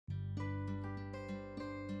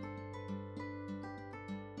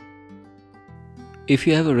If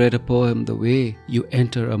you ever read a poem the way you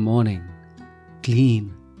enter a morning,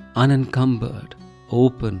 clean, unencumbered,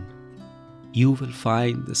 open, you will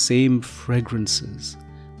find the same fragrances,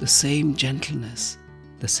 the same gentleness,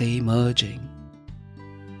 the same urging.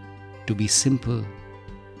 To be simple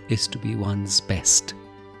is to be one's best.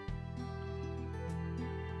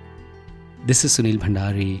 This is Sunil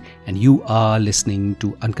Bhandari, and you are listening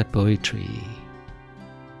to Uncut Poetry.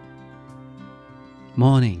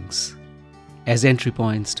 Mornings as entry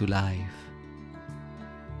points to life.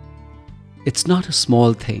 It's not a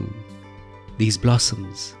small thing, these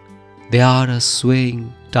blossoms. They are a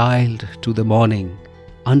swaying tiled to the morning,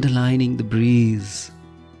 underlining the breeze.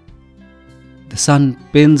 The sun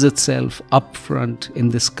pins itself up front in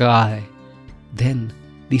the sky. Then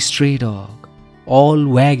the stray dog, all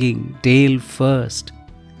wagging tail first,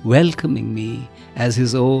 welcoming me as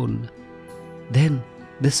his own. Then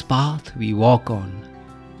this path we walk on,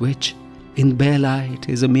 which in bare light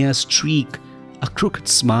is a mere streak, a crooked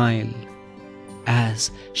smile, as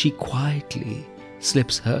she quietly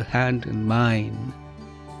slips her hand in mine.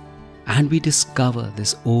 And we discover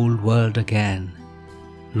this old world again,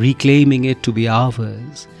 reclaiming it to be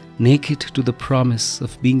ours, naked to the promise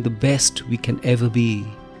of being the best we can ever be,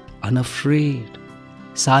 unafraid,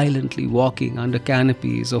 silently walking under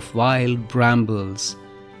canopies of wild brambles,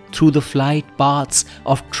 through the flight paths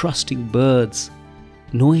of trusting birds,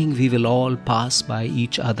 knowing we will all pass by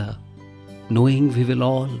each other, knowing we will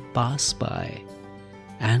all pass by.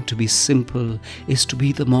 And to be simple is to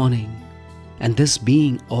be the morning, and this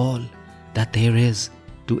being all that there is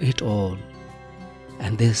to it all,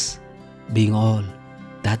 and this being all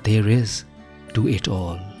that there is to it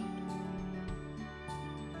all.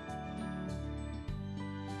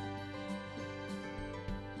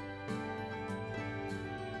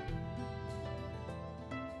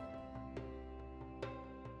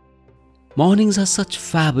 Mornings are such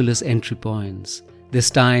fabulous entry points, this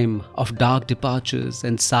time of dark departures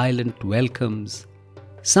and silent welcomes.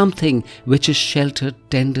 Something which is sheltered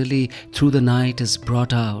tenderly through the night is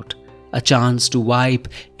brought out, a chance to wipe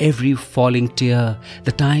every falling tear,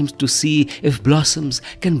 the time to see if blossoms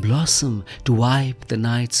can blossom to wipe the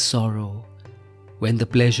night's sorrow, when the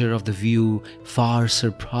pleasure of the view far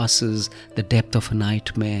surpasses the depth of a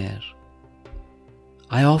nightmare.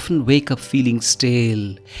 I often wake up feeling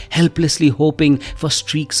stale, helplessly hoping for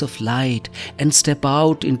streaks of light, and step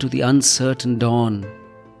out into the uncertain dawn,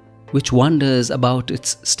 which wonders about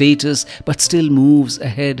its status but still moves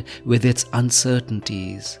ahead with its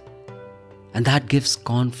uncertainties. And that gives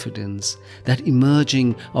confidence, that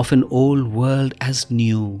emerging of an old world as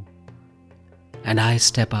new. And I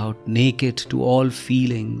step out naked to all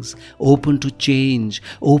feelings, open to change,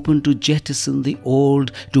 open to jettison the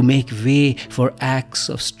old, to make way for acts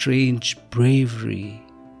of strange bravery.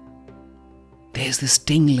 There's this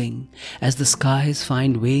tingling as the skies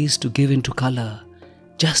find ways to give into color,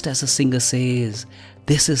 just as a singer says,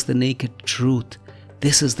 "This is the naked truth,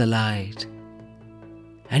 this is the light."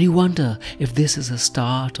 And you wonder if this is a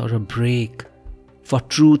start or a break, for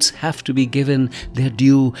truths have to be given their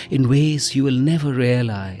due in ways you will never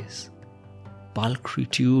realize.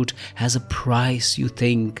 Pulchritude has a price, you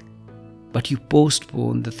think, but you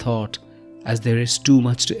postpone the thought as there is too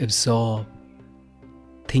much to absorb.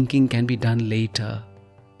 Thinking can be done later,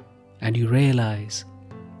 and you realize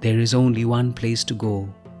there is only one place to go: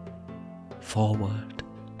 forward.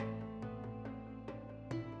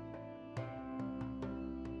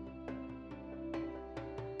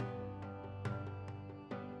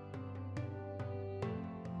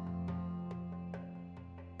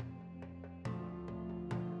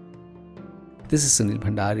 This is Sunil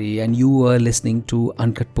Bhandari, and you are listening to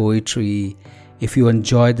Uncut Poetry. If you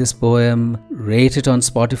enjoyed this poem, rate it on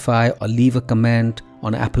Spotify or leave a comment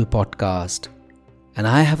on Apple Podcast. And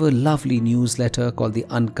I have a lovely newsletter called The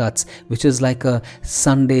Uncuts, which is like a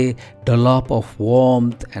Sunday dollop of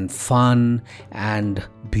warmth and fun and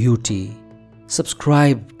beauty.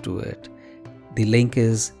 Subscribe to it. The link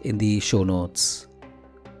is in the show notes.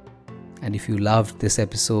 And if you loved this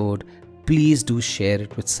episode, please do share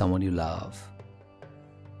it with someone you love.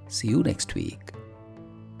 See you next week.